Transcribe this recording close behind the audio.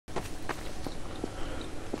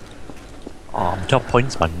Oh, I'm top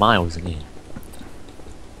points by miles in here.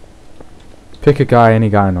 Pick a guy, any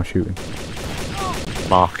guy, and I'll shoot him.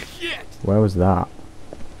 Mark. Where was that?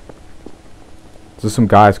 There's some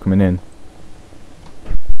guys coming in.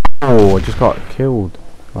 Oh, I just got killed.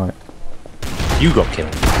 Right. You got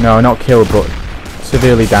killed? No, not killed, but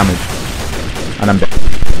severely damaged. And I'm dead.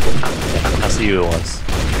 I see who it was.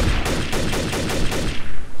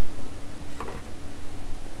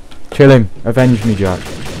 Kill him. Avenge me, Jack.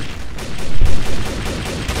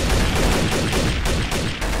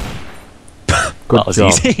 Good that was job.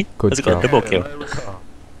 easy. Good That's got a job. double kill.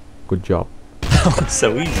 Good job. That was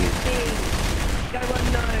so easy. Go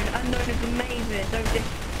unknown. Unknown is amazing. Don't just...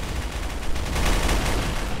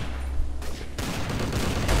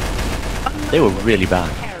 They were really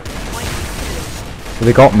bad. So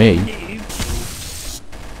they got me.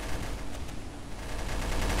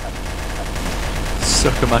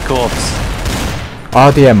 Suck at my corpse.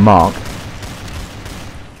 RDM Mark.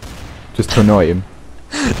 Just to annoy him.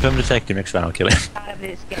 If I'm detecting next round, I'll kill him.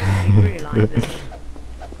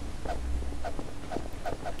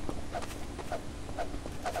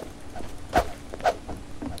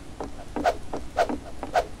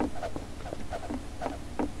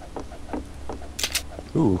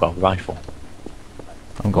 Ooh, got a rifle.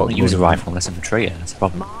 I've got I don't use a rifle unless I'm a traitor, that's a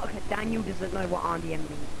problem. Mark, Daniel doesn't know what RDM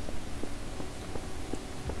means.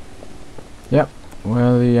 Yep.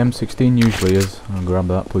 Well, the M16 usually is. I'll grab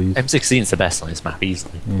that, please. M16 is the best on this map,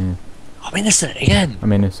 easily. Yeah. I'm innocent again!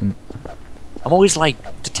 I'm innocent. I'm always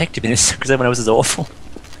like detective innocent because everyone else is awful.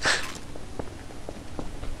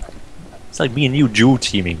 It's like me and you dual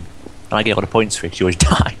teaming, and I get all the points for it, you always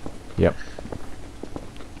die. Yep.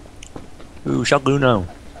 Ooh, Shoguno.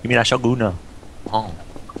 Give me that Shoguno. Oh.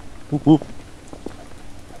 Whoop whoop.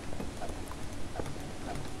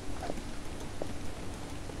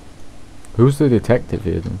 Who's the detective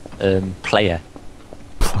here then? Player.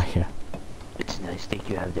 Player. It's a nice stick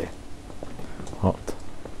you have there. What?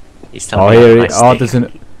 He's telling Oh, me here I it. Oh, there's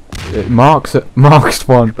an. Mark's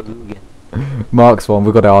one. Mark's one.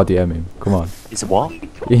 We've got to RDM him. Come on. He's a what?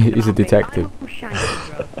 He's a detective.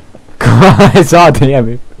 Come on, it's RDM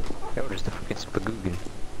him. Oh, there's the fucking Spagoogan.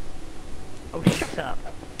 Oh, shut up.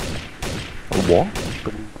 A what?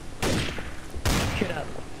 Shut up.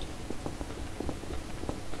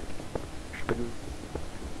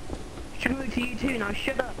 Should move to you too now,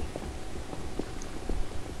 shut up.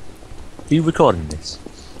 Are you recording this?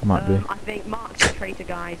 Might be. I think Mark's a traitor,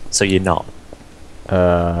 guys. So you're not?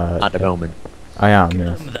 At the moment? I am,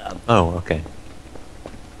 yes. Oh, okay.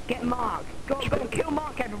 Get Mark. Go on, kill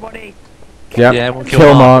Mark, everybody. Yep. Yeah, we'll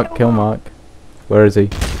kill Mark. Kill Mark. Where is he?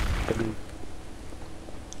 Kill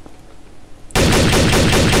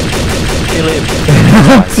him!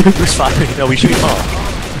 Who's firing? No, we shoot Mark.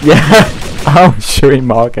 Yeah, I'm shooting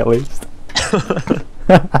Mark at least.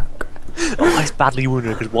 Oh, he's badly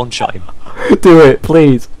wounded because one shot him. Do it,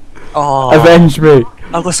 please. Oh, Avenge me.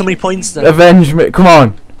 I've got so many points then. Avenge me. Come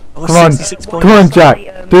on. I've got Come on. 66 points. Come on, Jack.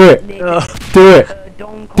 Do it. Do it.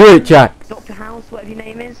 Do it, Jack. Dr. House, whatever your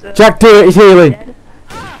name is. Jack, do it. He's healing.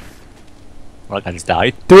 Well, that guy just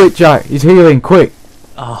died. Do it, Jack. He's healing. Quick.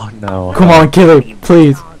 Oh no. Come on, kill him.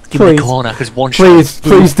 Please. Give me a Please. corner because one Please. shot.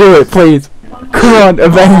 Please do it. Please. Come on.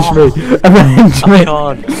 Avenge me. Avenge me. I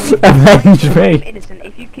can't. Avenge I'm me. innocent.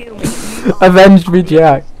 If you kill me, you are Avenge me,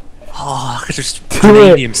 Jack. Oh, I could just Do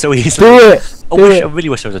grenade it. him so easily. Do it. I Do wish. I it. really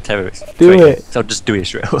wish I was a terrorist. Do Traitor. it. So I'll just do it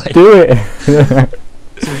straight away. Do it.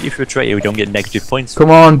 So if you're a traitor, we don't get negative points.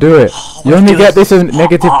 Come on, do it. Oh, You only get this as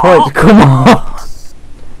negative points. Come on.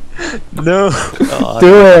 No. Oh,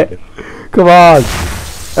 Do it. Come on.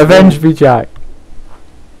 Avenge me, Jack.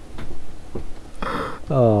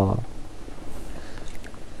 Oh.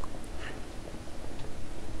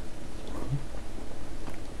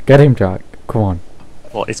 Get him, Jack. Come on.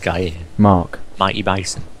 What, this guy here? Mark. Mighty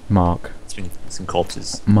Bison. Mark. It's been some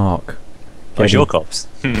corpses. Mark. Where's Get your him. corpse?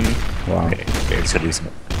 Wow. Okay, let's go do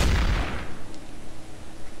something.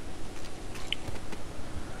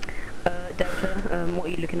 Delta, what are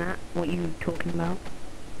you looking at? What are you talking about?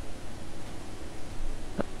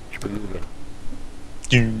 Spagoogan.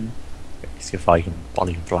 Let's see if I can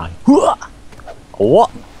volley and fly. What?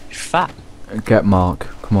 You're fat. Get Mark.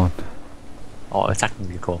 Come on. Oh, attacking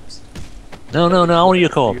your corpse. No, no, no, I want your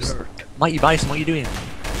corpse. Mighty Bison, what are you doing?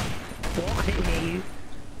 What? I didn't hear you.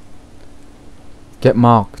 Get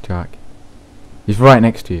Mark, Jack. He's right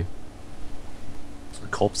next to you. There's a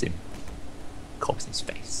corpse in. Corpse in his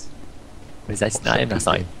face. Is that not him? That's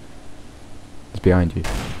not him. He's behind you.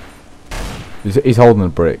 He's holding a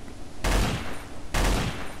brick.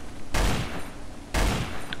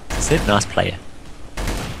 That's it. Nice player.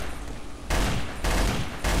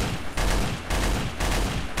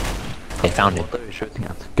 They found him. What are you shooting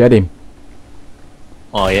at? Get him.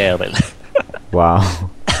 Oh yeah, but Wow.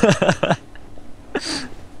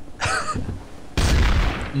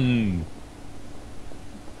 mm.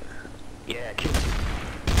 Yeah, kill.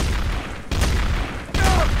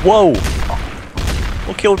 Whoa!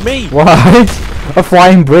 What killed me? What? A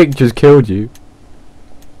flying brick just killed you.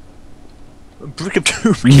 A brick of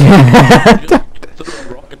doom. Yeah. Just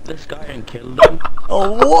threw a rock at this guy and killed him.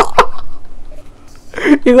 Oh what?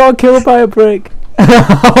 You got killed by a brick.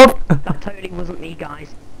 That totally wasn't me,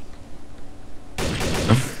 guys.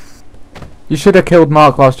 You should have killed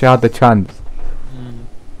Mark whilst you had the chance.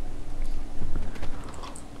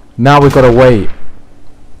 Now we've got to wait.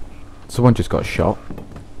 Someone just got shot.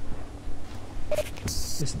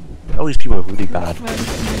 All these people are really bad.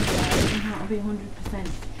 I'll be 100%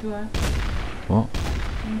 sure. What?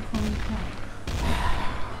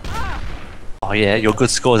 Oh yeah, your good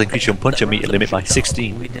scores increase your punch and meter limit by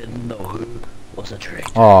 16. We didn't know who was a traitor.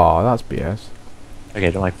 Oh, that's BS.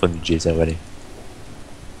 Okay, don't like fun jizz already.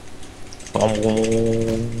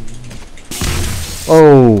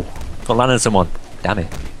 Oh. Got land on someone. Damn it.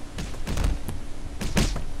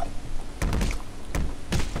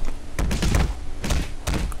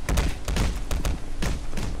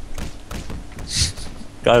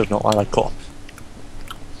 Guy does not like that cop.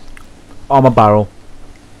 I'm a barrel.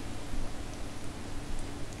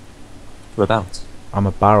 Whereabouts? I'm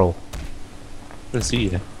a barrel. Let's see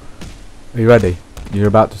you. Are you ready? You're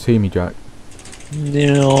about to see me, Jack.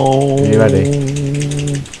 No. Are you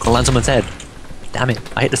ready? Got land someone's head. Damn it!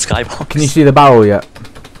 I hit the skybox. Can you see the barrel yet?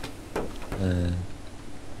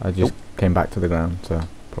 I just Nope. came back to the ground, so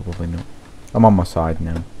probably not. I'm on my side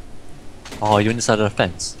now. Oh, you're inside of the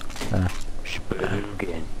fence.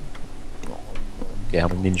 Spooking. Yeah,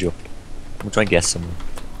 I'm a ninja. I'm gonna try and guess someone.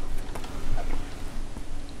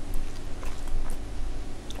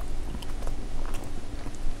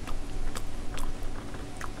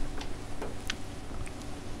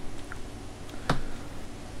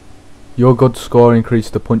 Your good score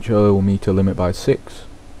increased the punch meter limit by 6.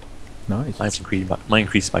 Nice. Mine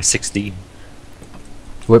increased by 16.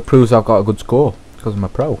 So it proves I've got a good score because I'm a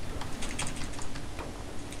pro.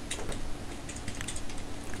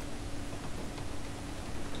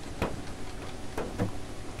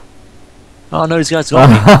 Oh no, these guys got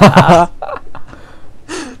me. Ah.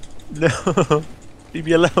 No, leave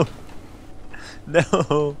me alone.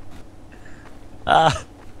 No. Ah.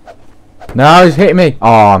 No, he's hitting me.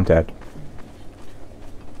 Oh, I'm dead.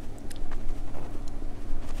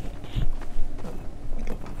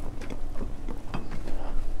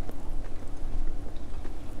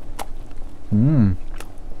 Hmm.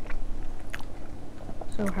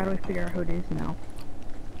 So how do I figure out who it is now?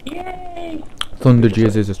 Yay! Thunder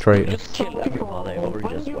Jizz is a traitor. Just kill everybody or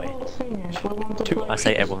just wait. I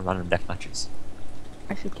say everyone random death matches.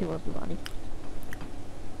 I should kill everybody.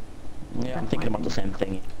 Yeah, I'm thinking about the same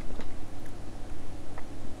thing.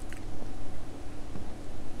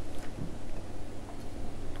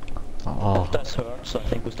 Oh. That's hurt, so I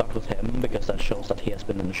think we start with him because that shows that he has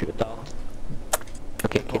been in the shootout.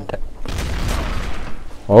 Okay, kill that.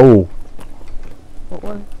 Oh. What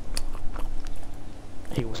was?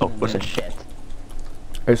 He was Oh, in was the it? shit.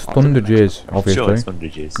 It's On to the Thunder next Jizz, one. obviously. Sure, it's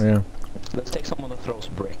 100 years. Yeah. Let's take someone that throws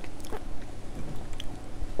a brick.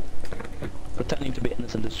 Pretending to be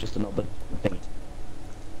innocent is just another thing.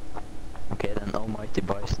 Okay, then almighty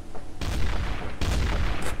bison.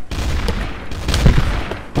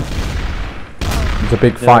 There's a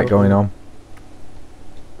big fight going on.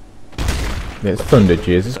 Yeah, it's Thunder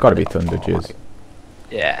Jizz. It's got to be Thunder Jizz.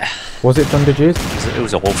 Yeah. Was it Thunder Jizz? It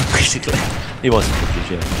was awful, basically. It wasn't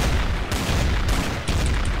 100 years.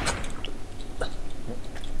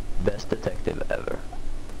 Best detective ever.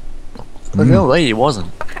 But no way, it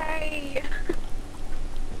wasn't. Okay.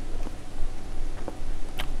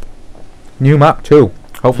 New map too.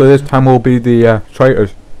 Hopefully this time we'll be the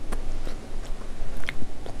traitors.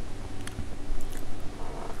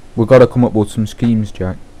 We've got to come up with some schemes,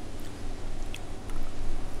 Jack.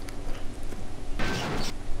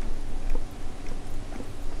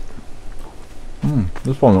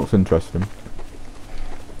 This one looks interesting.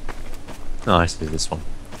 No, I see this one.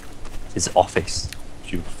 His office.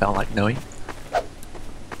 Do you felt like knowing?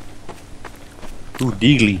 Ooh,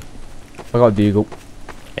 Deagly. I got Deagle.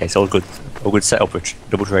 Yeah, it's all good. All good setup for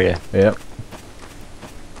double traitor. Yep.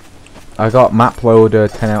 I got map loader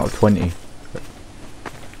 10 out of 20.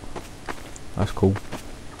 That's cool.